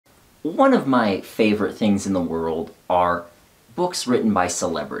One of my favorite things in the world are books written by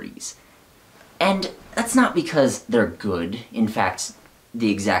celebrities. And that's not because they're good, in fact, the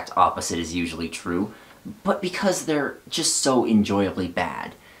exact opposite is usually true, but because they're just so enjoyably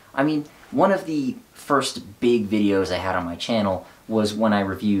bad. I mean, one of the first big videos I had on my channel was when I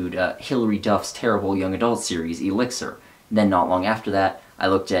reviewed Hilary Duff's terrible young adult series, Elixir. Then not long after that, I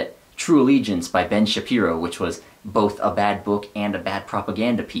looked at True Allegiance by Ben Shapiro, which was both a bad book and a bad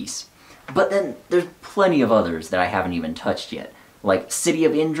propaganda piece. But then there's plenty of others that I haven't even touched yet. Like City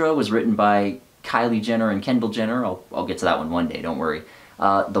of Indra was written by Kylie Jenner and Kendall Jenner. I'll get to that one day, don't worry.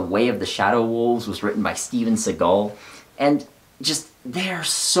 The Way of the Shadow Wolves was written by Steven Seagal. And just, they're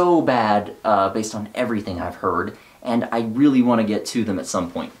so bad based on everything I've heard, and I really want to get to them at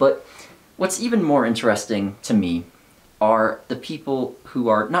some point. But what's even more interesting to me are the people who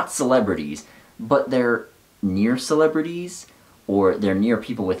are not celebrities, but they're near celebrities, or they're near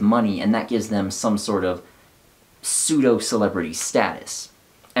people with money, and that gives them some sort of pseudo-celebrity status.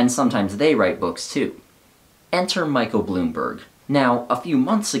 And sometimes they write books too. Enter Michael Bloomberg. Now, a few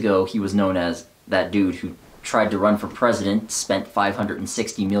months ago, he was known as that dude who tried to run for president, spent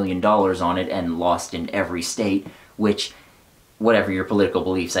 $560 million on it, and lost in every state, which, whatever your political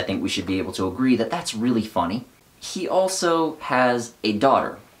beliefs, I think we should be able to agree that that's really funny. He also has a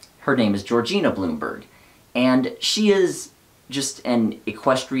daughter. Her name is Georgina Bloomberg, and she is just an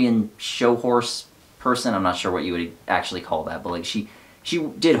equestrian show horse person. I'm not sure what you would actually call that, but like she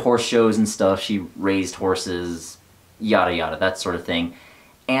did horse shows and stuff, she raised horses, yada yada, that sort of thing.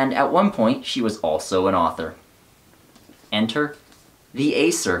 And at one point, she was also an author. Enter The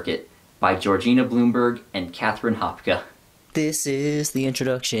A Circuit by Georgina Bloomberg and Katherine Hopka. This is the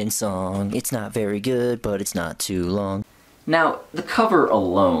introduction song. It's not very good, but it's not too long. Now, the cover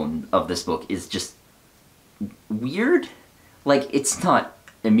alone of this book is just weird. Like, it's not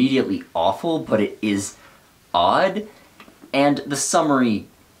immediately awful, but it is odd. And the summary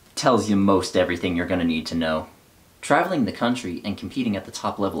tells you most everything you're going to need to know. Traveling the country and competing at the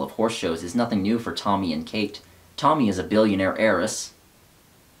top level of horse shows is nothing new for Tommi and Kate. Tommi is a billionaire heiress,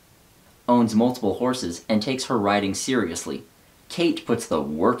 owns multiple horses, and takes her riding seriously. Kate puts the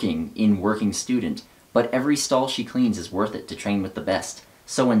working in working student, but every stall she cleans is worth it to train with the best.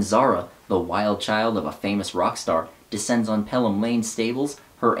 So when Zara, the wild child of a famous rock star, descends on Pelham Lane stables,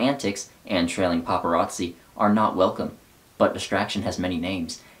 her antics, and trailing paparazzi, are not welcome. But distraction has many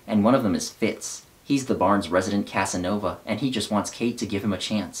names, and one of them is Fitz. He's the barn's resident Casanova, and he just wants Kate to give him a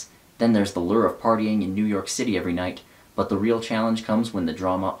chance. Then there's the lure of partying in New York City every night, but the real challenge comes when the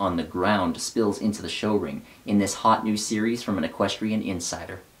drama on the ground spills into the show ring in this hot new series from an equestrian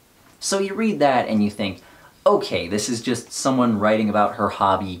insider. So you read that and you think, okay, this is just someone writing about her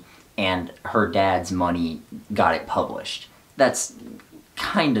hobby and her dad's money got it published. That's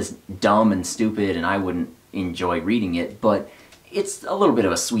kind of dumb and stupid and I wouldn't enjoy reading it, but it's a little bit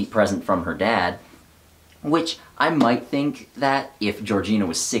of a sweet present from her dad, which I might think that if Georgina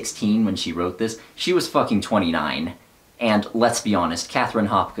was 16 when she wrote this, she was fucking 29. And let's be honest, Katherine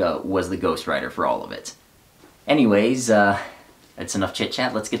Hopka was the ghostwriter for all of it. Anyways, that's enough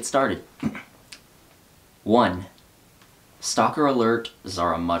chit-chat, let's get started. 1. Stalker alert,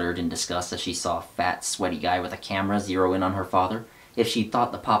 Zara muttered in disgust as she saw a fat, sweaty guy with a camera zero in on her father. If she'd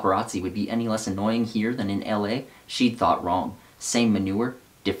thought the paparazzi would be any less annoying here than in LA, she'd thought wrong. Same manure,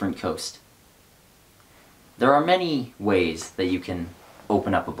 different coast. There are many ways that you can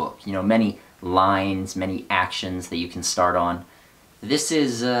open up a book. You know, many lines, many actions that you can start on. This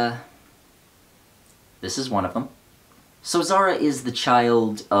is one of them. So Zara is the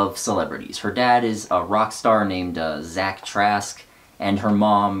child of celebrities. Her dad is a rock star named Zach Trask, and her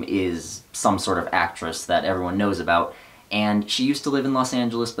mom is some sort of actress that everyone knows about. And she used to live in Los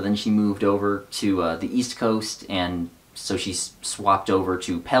Angeles, but then she moved over to the East Coast, and so she swapped over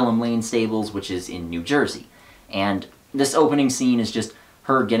to Pelham Lane Stables, which is in New Jersey. And this opening scene is just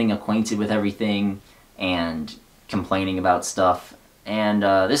her getting acquainted with everything and complaining about stuff. And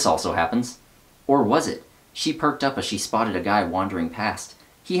this also happens. Or was it? She perked up as she spotted a guy wandering past.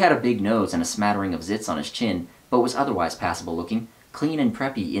 He had a big nose and a smattering of zits on his chin, but was otherwise passable looking, clean and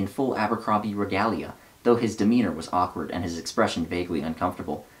preppy in full Abercrombie regalia, though his demeanor was awkward and his expression vaguely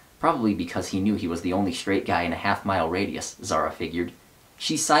uncomfortable. Probably because he knew he was the only straight guy in a half-mile radius, Zara figured.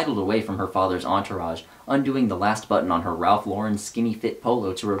 She sidled away from her father's entourage, undoing the last button on her Ralph Lauren skinny fit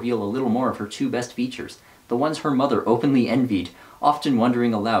polo to reveal a little more of her two best features, the ones her mother openly envied, often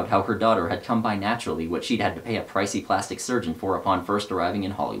wondering aloud how her daughter had come by naturally what she'd had to pay a pricey plastic surgeon for upon first arriving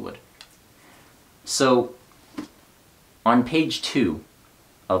in Hollywood. So, on page 2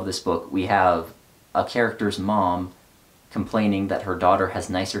 of this book, we have a character's mom complaining that her daughter has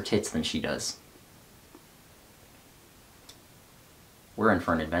nicer tits than she does. We're in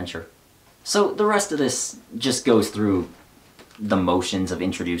for an adventure. So the rest of this just goes through the motions of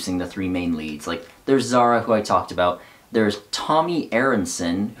introducing the three main leads. Like, there's Zara, who I talked about. There's Tommi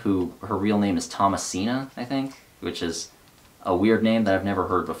Aronson, who her real name is Thomasina, I think, which is a weird name that I've never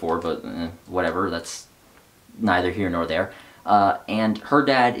heard before, but whatever, that's neither here nor there. And her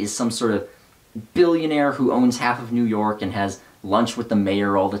dad is some sort of billionaire who owns half of New York and has lunch with the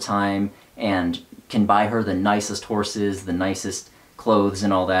mayor all the time and can buy her the nicest horses, the nicest clothes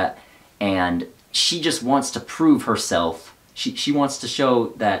and all that. And she just wants to prove herself. She wants to show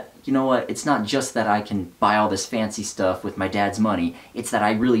that, you know what, it's not just that I can buy all this fancy stuff with my dad's money, it's that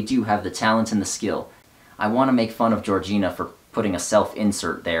I really do have the talent and the skill. I want to make fun of Georgina for putting a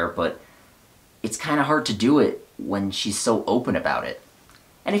self-insert there, but it's kind of hard to do it when she's so open about it.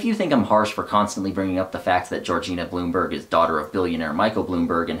 And if you think I'm harsh for constantly bringing up the fact that Georgina Bloomberg is daughter of billionaire Michael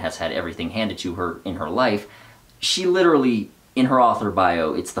Bloomberg and has had everything handed to her in her life, she literally, in her author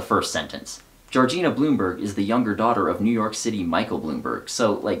bio, it's the first sentence. Georgina Bloomberg is the younger daughter of New York City Michael Bloomberg.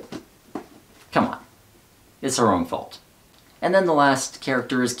 So, like, come on. It's her own fault. And then the last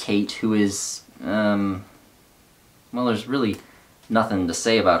character is Kate, who is, well, there's really nothing to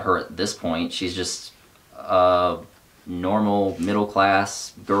say about her at this point. She's just a normal,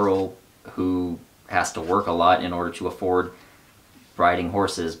 middle-class girl who has to work a lot in order to afford riding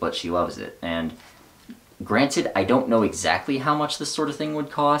horses, but she loves it. And granted, I don't know exactly how much this sort of thing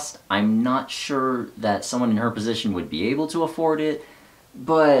would cost. I'm not sure that someone in her position would be able to afford it,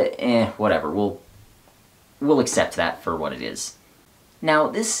 but whatever. We'll accept that for what it is. Now,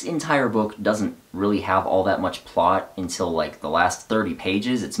 this entire book doesn't really have all that much plot until, like, the last 30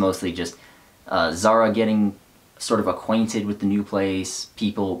 pages. It's mostly just Zara getting sort of acquainted with the new place,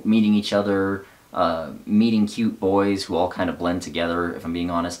 people meeting each other, meeting cute boys who all kind of blend together, if I'm being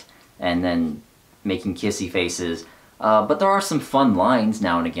honest, and then making kissy faces. But there are some fun lines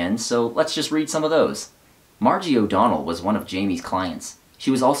now and again, so let's just read some of those. Margie O'Donnell was one of Jamie's clients.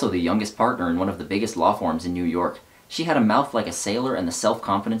 She was also the youngest partner in one of the biggest law firms in New York. She had a mouth like a sailor and the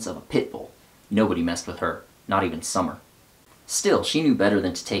self-confidence of a pit bull. Nobody messed with her, not even Summer. Still, she knew better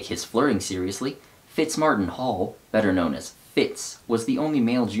than to take his flirting seriously. Fitz Martin Hall, better known as Fitz, was the only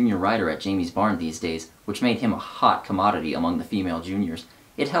male junior rider at Jamie's barn these days, which made him a hot commodity among the female juniors.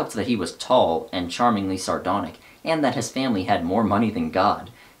 It helped that he was tall and charmingly sardonic, and that his family had more money than God.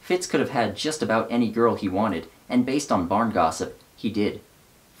 Fitz could have had just about any girl he wanted, and based on barn gossip, he did.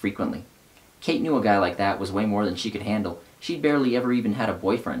 Frequently. Kate knew a guy like that was way more than she could handle. She'd barely ever even had a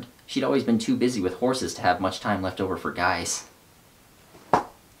boyfriend. She'd always been too busy with horses to have much time left over for guys.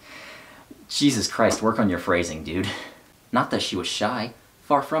 Jesus Christ, work on your phrasing, dude. Not that she was shy.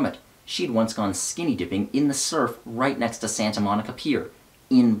 Far from it. She'd once gone skinny dipping in the surf right next to Santa Monica Pier.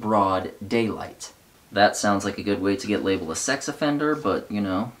 In broad daylight. That sounds like a good way to get labeled a sex offender, but, you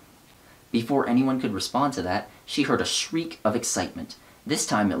know. Before anyone could respond to that, she heard a shriek of excitement. This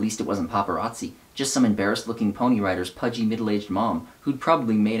time, at least it wasn't paparazzi, just some embarrassed-looking pony rider's pudgy middle-aged mom, who'd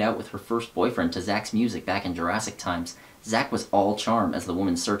probably made out with her first boyfriend to Zach's music back in Jurassic times. Zach was all charm as the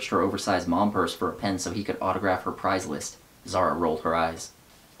woman searched her oversized mom purse for a pen so he could autograph her prize list. Zara rolled her eyes.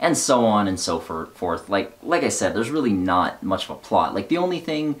 And so on and so forth. Like I said, there's really not much of a plot. Like, the only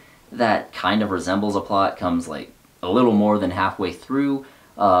thing that kind of resembles a plot comes, like, a little more than halfway through,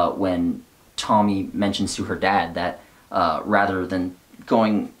 when Tommi mentions to her dad that, rather than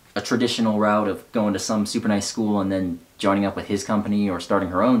going a traditional route of going to some super nice school and then joining up with his company or starting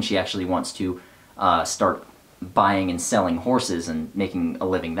her own, she actually wants to start buying and selling horses and making a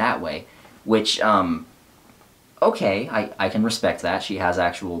living that way. Which, okay, I can respect that. She has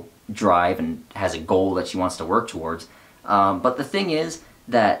actual drive and has a goal that she wants to work towards. But the thing is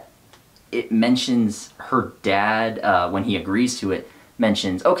that it mentions her dad, when he agrees to it,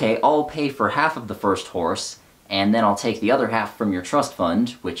 mentions, okay, I'll pay for half of the first horse, and then I'll take the other half from your trust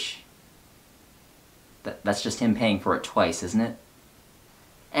fund, which... that's just him paying for it twice, isn't it?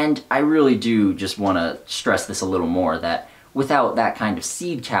 And I really do just want to stress this a little more, that without that kind of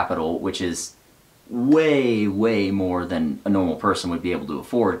seed capital, which is way, way more than a normal person would be able to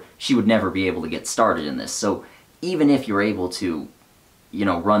afford, she would never be able to get started in this. So even if you're able to, you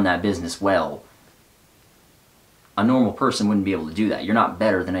know, run that business well, a normal person wouldn't be able to do that. You're not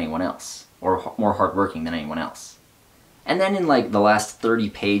better than anyone else, or more hardworking than anyone else. And then in, like, the last 30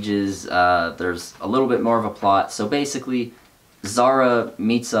 pages, there's a little bit more of a plot. So basically, Zara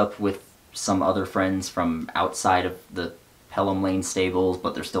meets up with some other friends from outside of the Pelham Lane stables,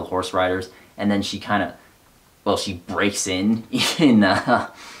 but they're still horse riders. And then she kind of, well, she breaks in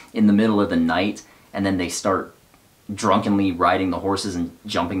the middle of the night, and then they start drunkenly riding the horses and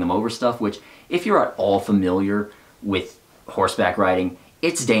jumping them over stuff, which, if you're at all familiar with horseback riding,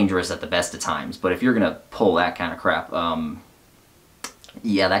 it's dangerous at the best of times. But if you're gonna pull that kind of crap,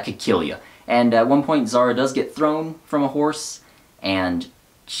 yeah, that could kill you. And at one point, Zara does get thrown from a horse, and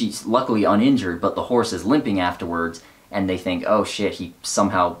she's luckily uninjured, but the horse is limping afterwards, and they think, oh shit, he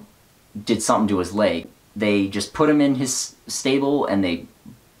somehow did something to his leg. They just put him in his stable, and they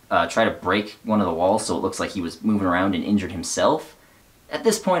try to break one of the walls so it looks like he was moving around and injured himself. At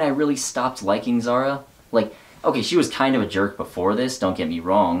this point, I really stopped liking Zara. Like, okay, she was kind of a jerk before this, don't get me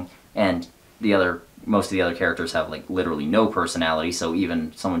wrong, and most of the other characters have, like, literally no personality, so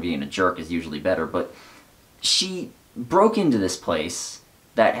even someone being a jerk is usually better, but she broke into this place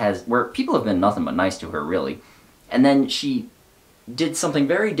where people have been nothing but nice to her, really, and then she did something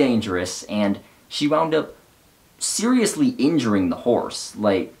very dangerous, and she wound up seriously injuring the horse.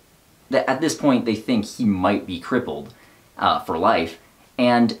 Like, at this point, they think he might be crippled for life,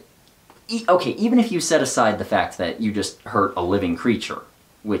 and okay, even if you set aside the fact that you just hurt a living creature,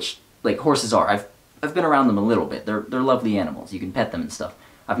 which, like, horses are, I've been around them a little bit. They're lovely animals. You can pet them and stuff.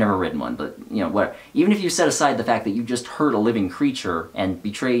 I've never ridden one, but, you know, whatever. Even if you set aside the fact that you just hurt a living creature and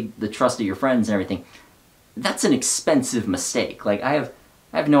betrayed the trust of your friends and everything, that's an expensive mistake. Like, I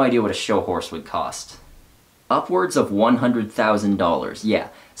have no idea what a show horse would cost. Upwards of $100,000, yeah.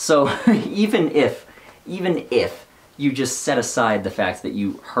 So even if you just set aside the fact that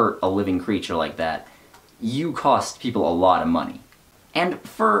you hurt a living creature like that, you cost people a lot of money. And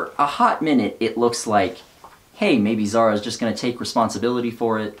for a hot minute, it looks like, hey, maybe Zara's just going to take responsibility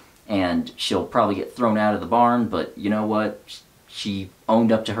for it, and she'll probably get thrown out of the barn, but you know what? She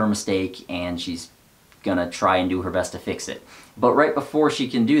owned up to her mistake, and she's going to try and do her best to fix it. But right before she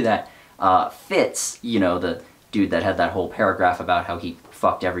can do that, Fitz, you know, the dude that had that whole paragraph about how he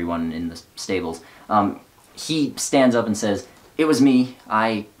fucked everyone in the stables, he stands up and says, "It was me.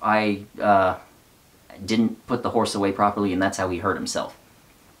 I didn't put the horse away properly, and that's how he hurt himself."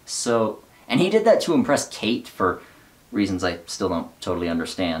 So, and he did that to impress Kate for reasons I still don't totally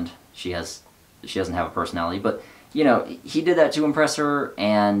understand. She doesn't have a personality, but, you know, he did that to impress her,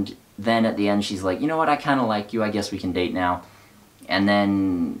 and then at the end she's like, you know what, I kind of like you, I guess we can date now. And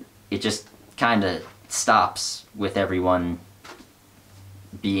then it just kind of stops with everyone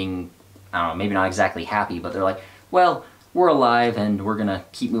being, I don't know, maybe not exactly happy, but they're like, well, we're alive and we're gonna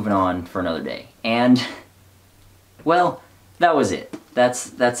keep moving on for another day. And, well, that was it. That's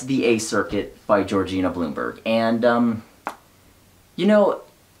The A Circuit by Georgina Bloomberg. And, you know,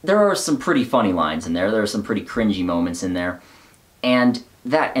 there are some pretty funny lines in there. There are some pretty cringy moments in there. And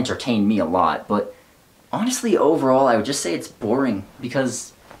that entertained me a lot. But honestly, overall, I would just say it's boring.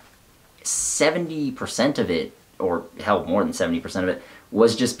 Because 70% of it, or hell, more than 70% of it,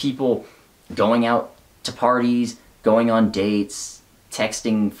 was just people going out to parties, going on dates,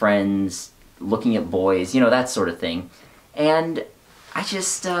 texting friends, looking at boys, you know, that sort of thing. And I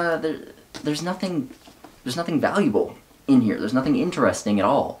just, there's nothing valuable in here. There's nothing interesting at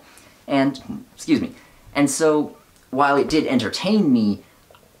all. And, excuse me. And so, while it did entertain me,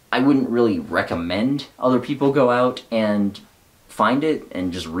 I wouldn't really recommend other people go out and find it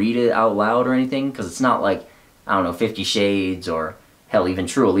and just read it out loud or anything, because it's not like, I don't know, 50 Shades or, hell, even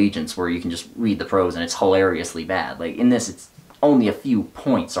True Allegiance, where you can just read the prose and it's hilariously bad. Like, in this, it's only a few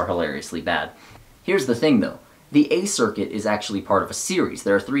points are hilariously bad. Here's the thing, though. The A Circuit is actually part of a series.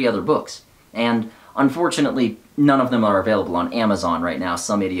 There are 3 other books. And, unfortunately, none of them are available on Amazon right now.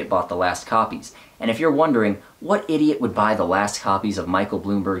 Some idiot bought the last copies. And if you're wondering, what idiot would buy the last copies of Michael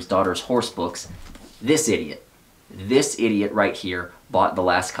Bloomberg's daughter's horse books? This idiot. This idiot right here bought the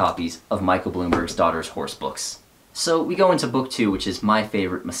last copies of Michael Bloomberg's daughter's horse books. So we go into book 2, which is my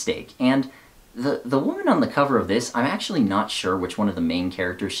favorite mistake. And the woman on the cover of this, I'm actually not sure which one of the main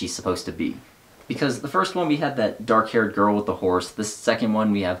characters she's supposed to be. Because the first one we had that dark-haired girl with the horse, the second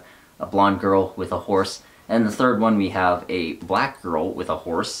one we have a blonde girl with a horse, and the third one we have a black girl with a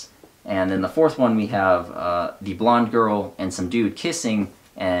horse, and then the fourth one we have the blonde girl and some dude kissing,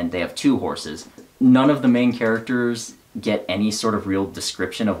 and they have 2 horses. None of the main characters get any sort of real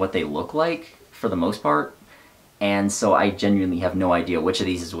description of what they look like, for the most part, and so I genuinely have no idea which of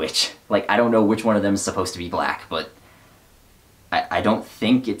these is which. Like, I don't know which one of them is supposed to be black, but I don't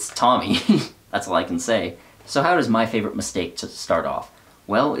think it's Tommi. That's all I can say. So how does my favorite mistake to start off?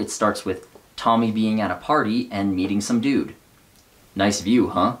 Well, it starts with Tommi being at a party and meeting some dude. "Nice view,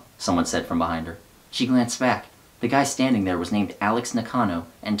 huh?" someone said from behind her. She glanced back. The guy standing there was named Alex Nakano,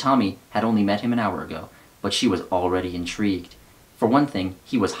 and Tommi had only met him an hour ago, but she was already intrigued. For one thing,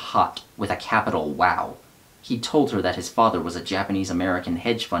 he was hot, with a capital wow. He'd told her that his father was a Japanese-American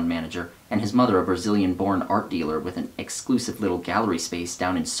hedge fund manager, and his mother a Brazilian-born art dealer with an exclusive little gallery space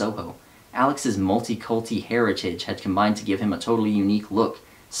down in Soho. Alex's multi-culti heritage had combined to give him a totally unique look.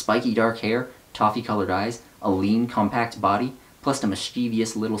 Spiky dark hair, toffee-colored eyes, a lean, compact body, plus a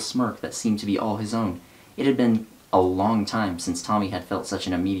mischievous little smirk that seemed to be all his own. It had been a long time since Tommi had felt such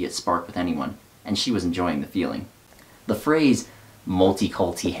an immediate spark with anyone, and she was enjoying the feeling. The phrase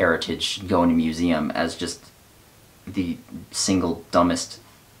multi-culti heritage should go in a museum as just the single dumbest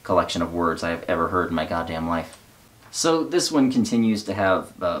collection of words I have ever heard in my goddamn life. So this one continues to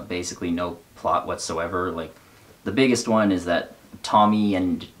have basically no plot whatsoever. Like, the biggest one is that Tommi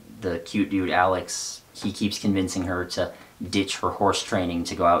and the cute dude Alex, he keeps convincing her to ditch her horse training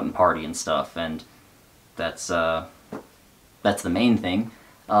to go out and party and stuff, and that's the main thing.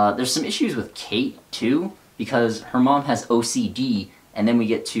 There's some issues with Kate, too, because her mom has OCD, and then we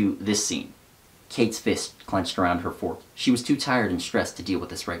get to this scene. Kate's fist clenched around her fork. She was too tired and stressed to deal with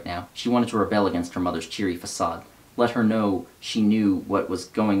this right now. She wanted to rebel against her mother's cheery facade. Let her know she knew what was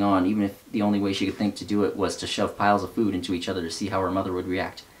going on, even if the only way she could think to do it was to shove piles of food into each other to see how her mother would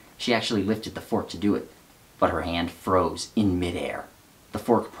react. She actually lifted the fork to do it, but her hand froze in midair. The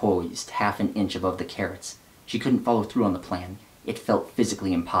fork poised half an inch above the carrots. She couldn't follow through on the plan. It felt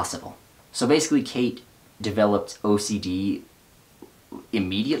physically impossible. So basically Kate developed OCD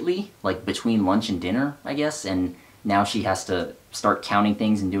immediately, like between lunch and dinner, I guess, and now she has to start counting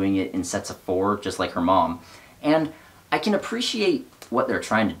things and doing it in sets of 4, just like her mom. And I can appreciate what they're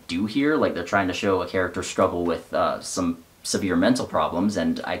trying to do here, like they're trying to show a character struggle with some severe mental problems,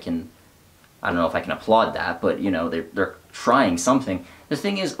 and I don't know if I can applaud that, but, you know, they're trying something. The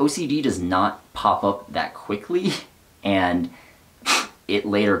thing is, OCD does not pop up that quickly, and it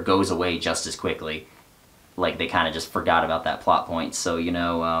later goes away just as quickly. Like, they kind of just forgot about that plot point, so, you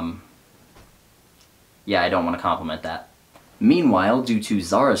know, yeah, I don't want to compliment that. Meanwhile, due to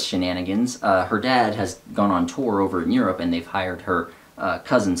Zara's shenanigans, her dad has gone on tour over in Europe, and they've hired her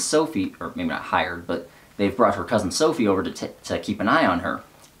cousin Sophie, or maybe not hired, but they've brought her cousin Sophie over to keep an eye on her.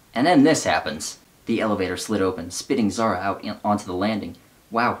 And then this happens. The elevator slid open, spitting Zara out onto the landing.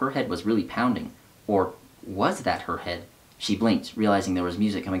 Wow, her head was really pounding. Or was that her head? She blinked, realizing there was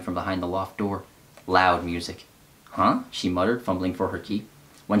music coming from behind the loft door. Loud music. Huh? She muttered, fumbling for her key.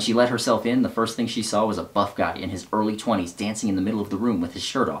 When she let herself in, the first thing she saw was a buff guy in his early 20s dancing in the middle of the room with his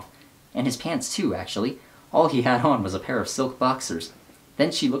shirt off. And his pants too, actually. All he had on was a pair of silk boxers.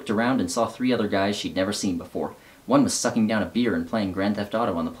 Then she looked around and saw 3 other guys she'd never seen before. One was sucking down a beer and playing Grand Theft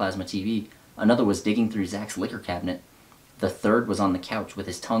Auto on the plasma TV. Another was digging through Zach's liquor cabinet. The third was on the couch with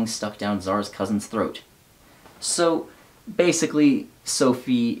his tongue stuck down Zara's cousin's throat. So, basically,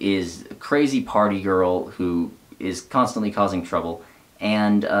 Sophie is a crazy party girl who is constantly causing trouble.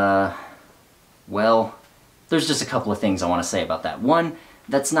 And, well, there's just a couple of things I want to say about that. One,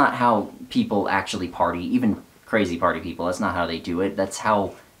 that's not how people actually party, even crazy party people. That's not how they do it. That's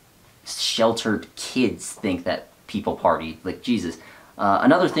how sheltered kids think that people party. Like, Jesus.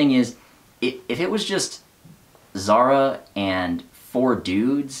 Another thing is, if it was just Zara and 4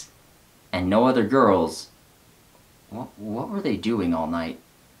 dudes and no other girls, what were they doing all night?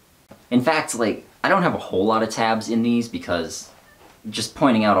 In fact, like, I don't have a whole lot of tabs in these because just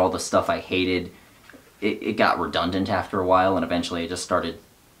pointing out all the stuff I hated, it got redundant after a while, and eventually I just started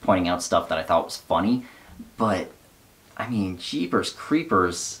pointing out stuff that I thought was funny. But, I mean, jeepers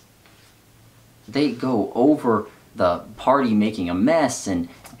creepers, they go over the party making a mess, and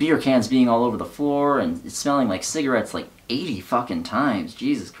beer cans being all over the floor, and it's smelling like cigarettes like 80 fucking times.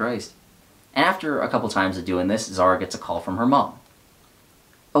 Jesus Christ. And after a couple times of doing this, Zara gets a call from her mom.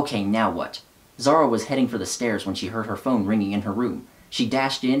 Okay, now what? Zara was heading for the stairs when she heard her phone ringing in her room. She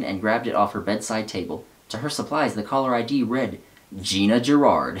dashed in and grabbed it off her bedside table. To her surprise, the caller ID read, Gina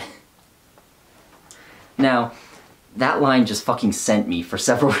Gerard. Now, that line just fucking sent me for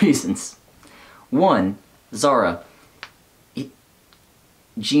several reasons. One, Zara,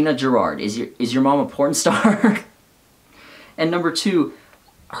 Gina Gerard, is your mom a porn star? And number 2,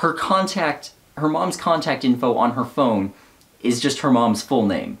 her mom's contact info on her phone is just her mom's full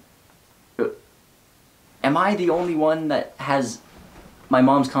name. Am I the only one that has my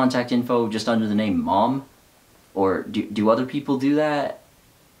mom's contact info just under the name Mom? Or do other people do that?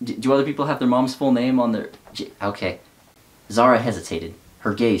 Do other people have their mom's full name on their... Okay. Zara hesitated,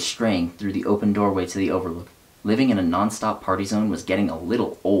 her gaze straying through the open doorway to the overlook. Living in a non-stop party zone was getting a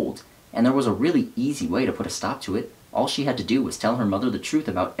little old, and there was a really easy way to put a stop to it. All she had to do was tell her mother the truth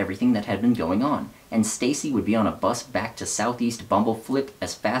about everything that had been going on, and Stacy would be on a bus back to Southeast Bumbleflip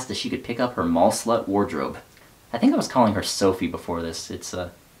as fast as she could pick up her mall slut wardrobe. I think I was calling her Sophie before this. It's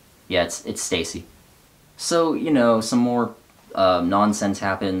Stacy. So, you know, some more nonsense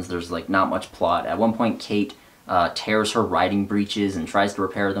happens. There's like not much plot. At one point, Kate tears her riding breeches and tries to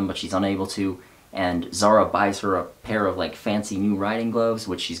repair them, but she's unable to. And Zara buys her a pair of like fancy new riding gloves,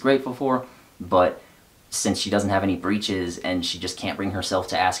 which she's grateful for, but since she doesn't have any breeches and she just can't bring herself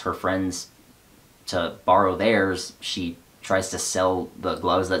to ask her friends to borrow theirs, she tries to sell the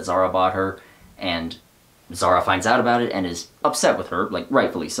gloves that Zara bought her, and Zara finds out about it and is upset with her, like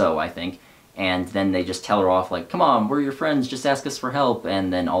rightfully so, I think. And then they just tell her off like, come on, we're your friends, just ask us for help,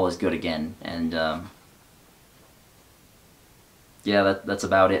 and then all is good again. And yeah, that's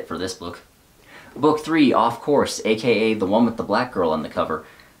about it for this book. Book 3, Off Course, aka the one with the black girl on the cover.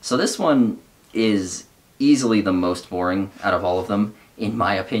 So this one is easily the most boring out of all of them, in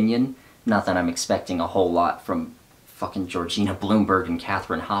my opinion. Not that I'm expecting a whole lot from fucking Georgina Bloomberg and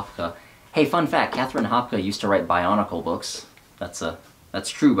Catherine Hopka. Hey, fun fact, Catherine Hopka used to write Bionicle books. That's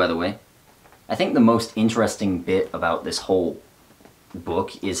true, by the way. I think the most interesting bit about this whole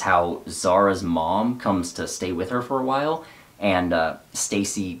book is how Zara's mom comes to stay with her for a while, and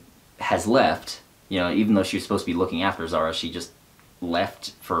Stacy has left. You know, even though she was supposed to be looking after Zara, she just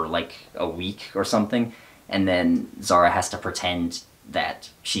left for like a week or something, and then Zara has to pretend that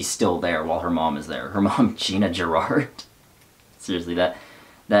she's still there while her mom is there. Her mom, Gina Gerard. Seriously, that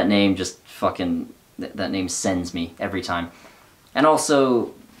name just fucking, that name sends me every time. And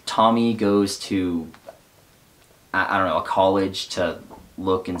also, Tommi goes to, I don't know, a college to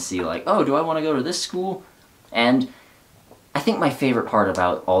look and see like, oh, do I want to go to this school? And I think my favorite part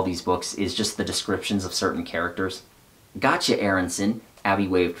about all these books is just the descriptions of certain characters. Gotcha, Aronson, Abby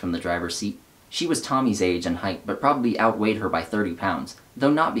waved from the driver's seat. She was Tommi's age and height, but probably outweighed her by 30 pounds,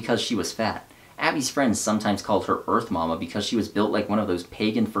 though not because she was fat. Abby's friends sometimes called her Earth Mama because she was built like one of those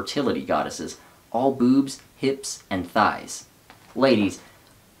pagan fertility goddesses, all boobs, hips, and thighs. Ladies,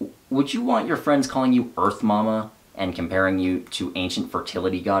 would you want your friends calling you Earth Mama and comparing you to ancient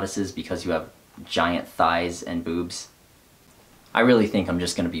fertility goddesses because you have giant thighs and boobs? I really think I'm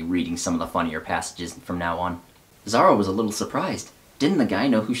just going to be reading some of the funnier passages from now on. Zara was a little surprised. Didn't the guy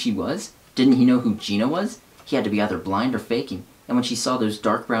know who she was? Didn't he know who Gina was? He had to be either blind or faking, and when she saw those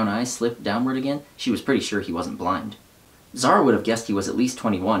dark brown eyes slip downward again, she was pretty sure he wasn't blind. Zara would have guessed he was at least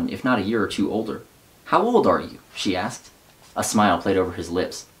 21, if not a year or two older. How old are you? She asked. A smile played over his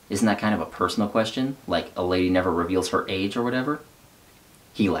lips. Isn't that kind of a personal question? Like a lady never reveals her age or whatever?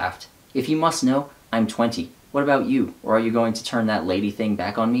 He laughed. If you must know, I'm 20. What about you? Or are you going to turn that lady thing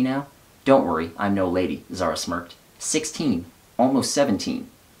back on me now? Don't worry, I'm no lady, Zara smirked. 16. Almost 17.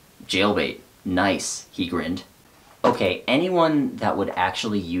 Jailbait. Nice, he grinned. Okay, anyone that would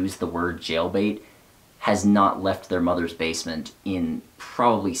actually use the word jailbait has not left their mother's basement in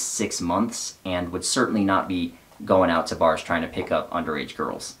probably 6 months and would certainly not be going out to bars trying to pick up underage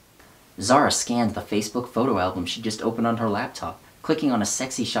girls. Zara scanned the Facebook photo album she just opened on her laptop, clicking on a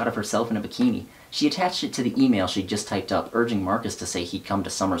sexy shot of herself in a bikini. She attached it to the email she'd just typed up, urging Marcus to say he'd come to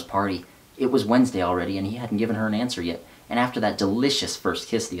Summer's party. It was Wednesday already, and he hadn't given her an answer yet, and after that delicious first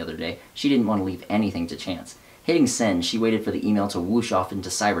kiss the other day, she didn't want to leave anything to chance. Hitting send, she waited for the email to whoosh off into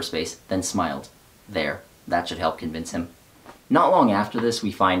cyberspace, then smiled. There, that should help convince him. Not long after this,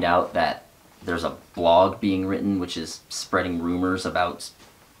 we find out that there's a blog being written which is spreading rumors about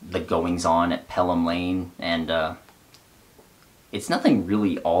the goings-on at Pelham Lane, and it's nothing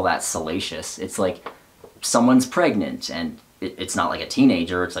really all that salacious. It's like someone's pregnant, and it's not like a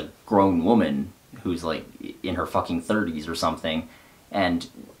teenager, it's a grown woman who's like in her fucking 30s or something, and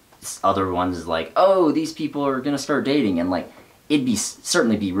other ones is like, oh, these people are gonna start dating, and like, it'd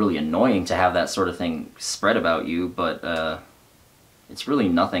certainly be really annoying to have that sort of thing spread about you, but it's really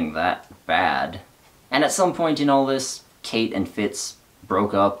nothing that bad. And at some point in all this, Kate and Fitz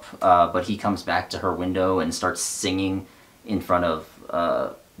broke up, but he comes back to her window and starts singing in front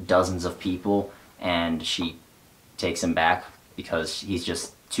of dozens of people, and she takes him back because he's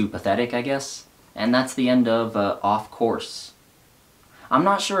just too pathetic, I guess. And that's the end of Off Course. I'm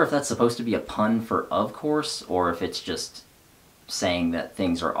not sure if that's supposed to be a pun for of course, or if it's just saying that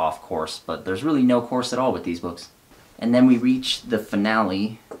things are off course, but there's really no course at all with these books. And then we reach the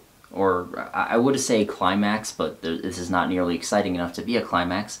finale, or I would say climax, but this is not nearly exciting enough to be a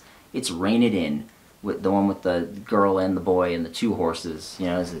climax. It's Rein It In, with the one with the girl and the boy and the two horses, you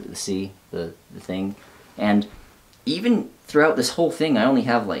know, is it the sea, the thing? And even throughout this whole thing, I only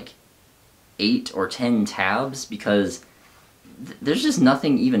have like 8 or 10 tabs because there's just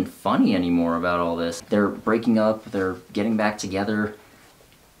nothing even funny anymore about all this. They're breaking up, they're getting back together,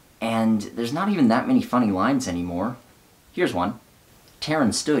 and there's not even that many funny lines anymore. Here's one.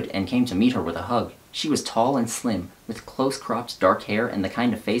 Taryn stood and came to meet her with a hug. She was tall and slim, with close-cropped dark hair and the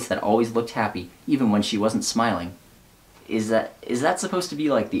kind of face that always looked happy, even when she wasn't smiling. Is that supposed to be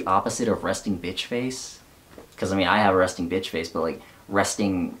like the opposite of resting bitch face? Because I mean, I have a resting bitch face, but like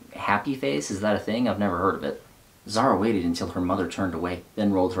resting happy face, is that a thing? I've never heard of it. Zara waited until her mother turned away,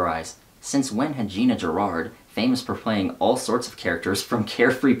 then rolled her eyes. Since when had Gina Gerard, famous for playing all sorts of characters from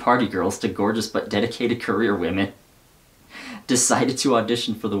carefree party girls to gorgeous but dedicated career women, decided to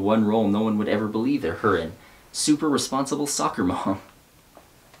audition for the one role no one would ever believe her in? Super responsible soccer mom.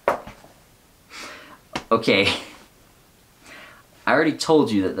 Okay. I already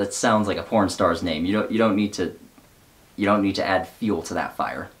told you that that sounds like a porn star's name. You don't need to add fuel to that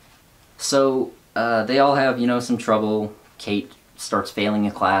fire. So they all have, you know, some trouble. Kate starts failing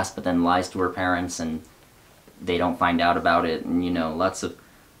a class, but then lies to her parents, and they don't find out about it. And you know, lots of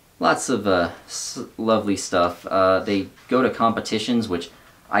lovely stuff. They go to competitions, which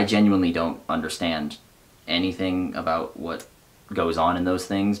I genuinely don't understand anything about what goes on in those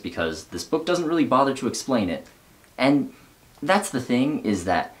things, because this book doesn't really bother to explain it. And that's the thing, is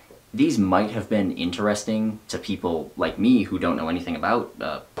that these might have been interesting to people like me who don't know anything about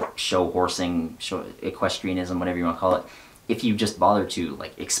show horsing, show equestrianism, whatever you want to call it, if you just bother to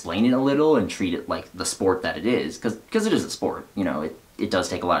like explain it a little and treat it like the sport that it is, because it is a sport. You know, it does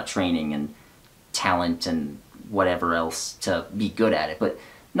take a lot of training and talent and whatever else to be good at it, but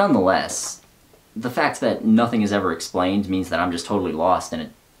nonetheless, the fact that nothing is ever explained means that I'm just totally lost,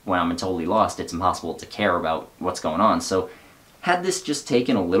 and when I'm totally lost, it's impossible to care about what's going on. So had this just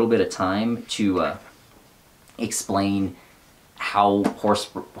taken a little bit of time to explain how horse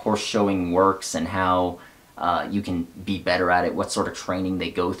showing works and how you can be better at it, what sort of training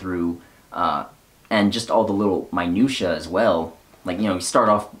they go through, and just all the little minutia as well. Like, you know, you start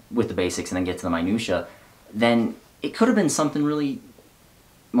off with the basics and then get to the minutia, then it could have been something really,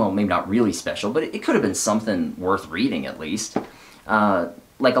 well, maybe not really special, but it could have been something worth reading at least.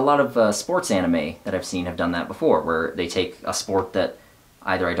 Like a lot of sports anime that I've seen have done that before, where they take a sport that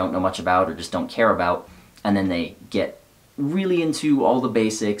either I don't know much about or just don't care about, and then they get really into all the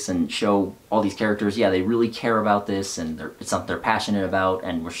basics and show all these characters, yeah, they really care about this, and it's something they're passionate about,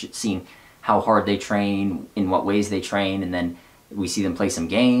 and we're seeing how hard they train, in what ways they train, and then we see them play some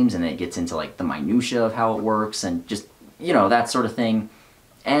games, and then it gets into like the minutia of how it works, and just, you know, that sort of thing.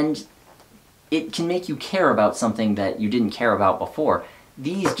 And it can make you care about something that you didn't care about before.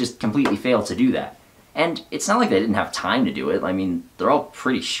 These just completely fail to do that. And it's not like they didn't have time to do it. I mean, they're all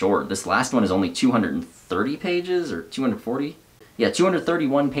pretty short. This last one is only 230 pages, or 240? Yeah,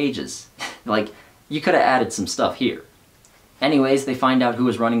 231 pages. Like, you could have added some stuff here. Anyways, they find out who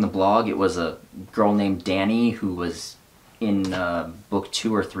was running the blog. It was a girl named Dani, who was in book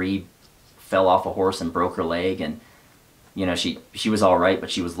 2 or 3, fell off a horse and broke her leg, and you know, she was all right,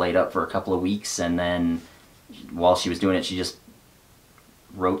 but she was laid up for a couple of weeks, and then while she was doing it, she just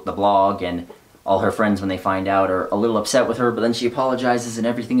wrote the blog, and all her friends, when they find out, are a little upset with her, but then she apologizes and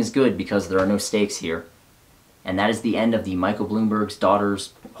everything is good because there are no stakes here. And that is the end of the Michael Bloomberg's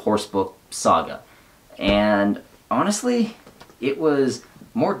Daughter's Horse Book saga. And honestly, it was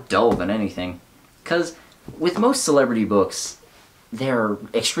more dull than anything, because with most celebrity books, they're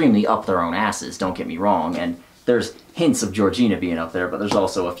extremely up their own asses, don't get me wrong, and there's hints of Georgina being up there, but there's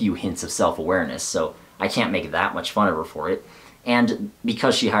also a few hints of self-awareness, so I can't make that much fun of her for it. And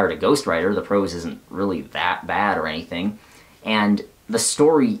because she hired a ghostwriter, the prose isn't really that bad or anything, and the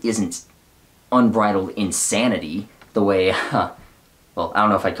story isn't unbridled insanity the way, well, I don't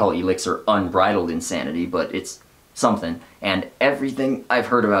know if I'd call Elixir unbridled insanity, but it's something. And everything I've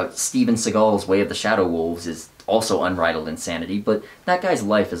heard about Steven Seagal's Way of the Shadow Wolves is also unbridled insanity, but that guy's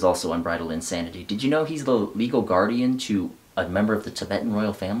life is also unbridled insanity. Did you know he's the legal guardian to a member of the Tibetan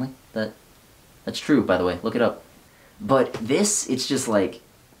royal family? That's true, by the way. Look it up. But this, it's just like,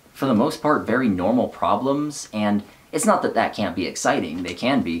 for the most part, very normal problems, and it's not that that can't be exciting. They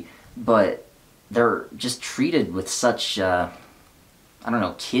can be, but they're just treated with such, I don't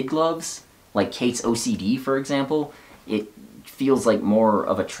know, kid gloves. Like Kate's OCD, for example. It feels like more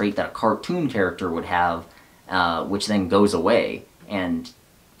of a trait that a cartoon character would have, which then goes away, and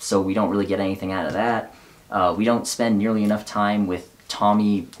so we don't really get anything out of that. We don't spend nearly enough time with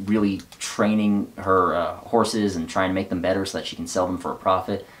Tommi really training her horses and trying to make them better so that she can sell them for a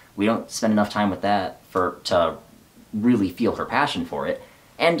profit. We don't spend enough time with that to really feel her passion for it.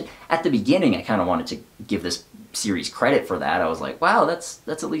 And at the beginning, I kind of wanted to give this series credit for that. I was like, wow, that's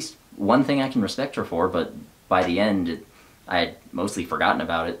at least one thing I can respect her for, but by the end, I had mostly forgotten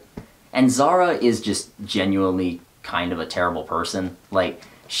about it. And Zara is just genuinely kind of a terrible person. Like,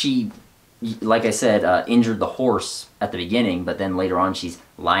 she, like I said, injured the horse at the beginning, but then later on she's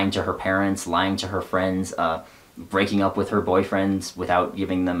lying to her parents, lying to her friends, breaking up with her boyfriends without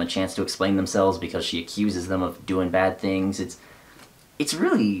giving them a chance to explain themselves because she accuses them of doing bad things. It's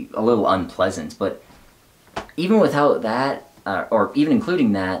really a little unpleasant, but even without that, or even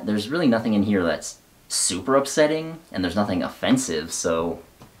including that, there's really nothing in here that's super upsetting, and there's nothing offensive, so,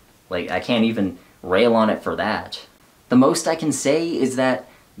 like, I can't even rail on it for that. The most I can say is that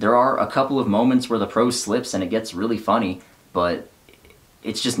there are a couple of moments where the prose slips and it gets really funny, but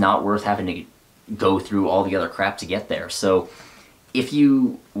it's just not worth having to go through all the other crap to get there. So if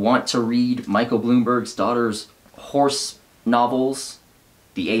you want to read Michael Bloomberg's daughter's horse novels,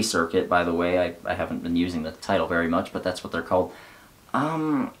 the A Circuit, by the way, I haven't been using the title very much, but that's what they're called.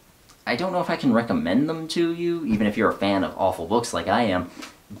 I don't know if I can recommend them to you, even if you're a fan of awful books like I am,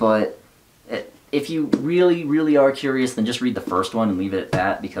 but if you really, really are curious, then just read the first one and leave it at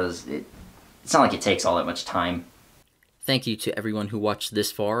that, because it's not like it takes all that much time. Thank you to everyone who watched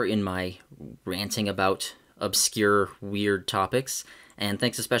this far in my ranting about obscure, weird topics, and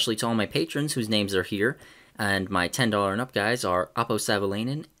thanks especially to all my patrons whose names are here. And my $10 and up guys are Apo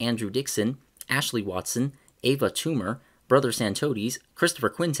Savalainen, Andrew Dixon, Ashley Watson, Ava Toomer, Brother Santodes, Christopher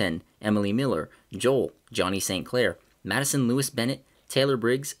Quinten, Emily Miller, Joel, Johnny St. Clair, Madison Lewis Bennett, Taylor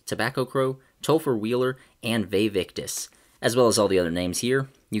Briggs, Tobacco Crow, Topher Wheeler, and Vay Victus, as well as all the other names here.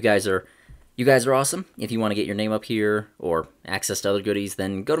 You guys are awesome. If you want to get your name up here or access to other goodies,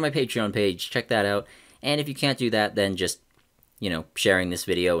 then go to my Patreon page, check that out. And if you can't do that, then just, sharing this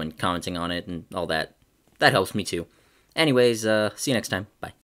video and commenting on it and all that. That helps me too. Anyways, see you next time. Bye.